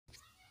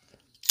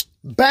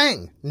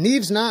Bang!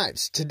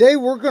 Neevesknives. Today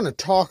we're going to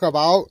talk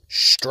about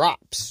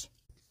strops.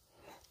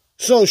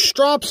 So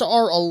strops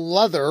are a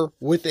leather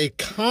with a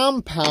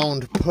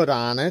compound put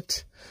on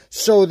it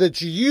so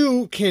that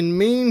you can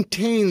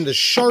maintain the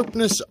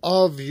sharpness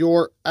of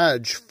your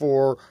edge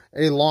for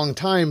a long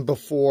time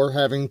before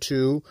having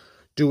to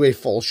do a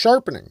full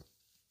sharpening.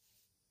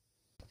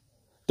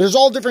 There's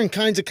all different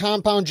kinds of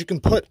compounds you can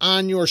put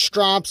on your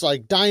strops,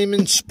 like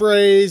diamond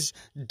sprays,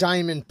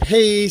 diamond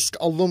paste,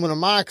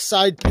 aluminum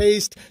oxide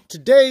paste.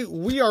 Today,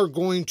 we are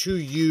going to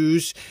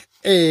use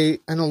an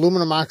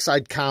aluminum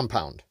oxide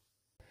compound.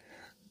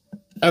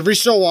 Every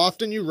so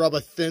often, you rub a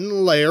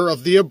thin layer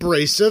of the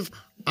abrasive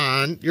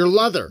on your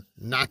leather.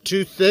 Not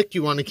too thick.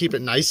 You want to keep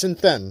it nice and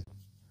thin.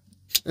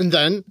 And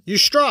then you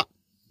strop.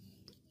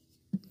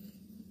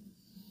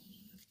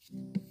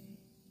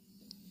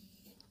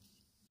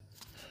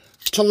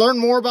 To learn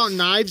more about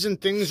knives and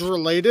things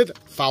related,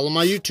 follow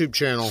my YouTube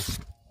channel.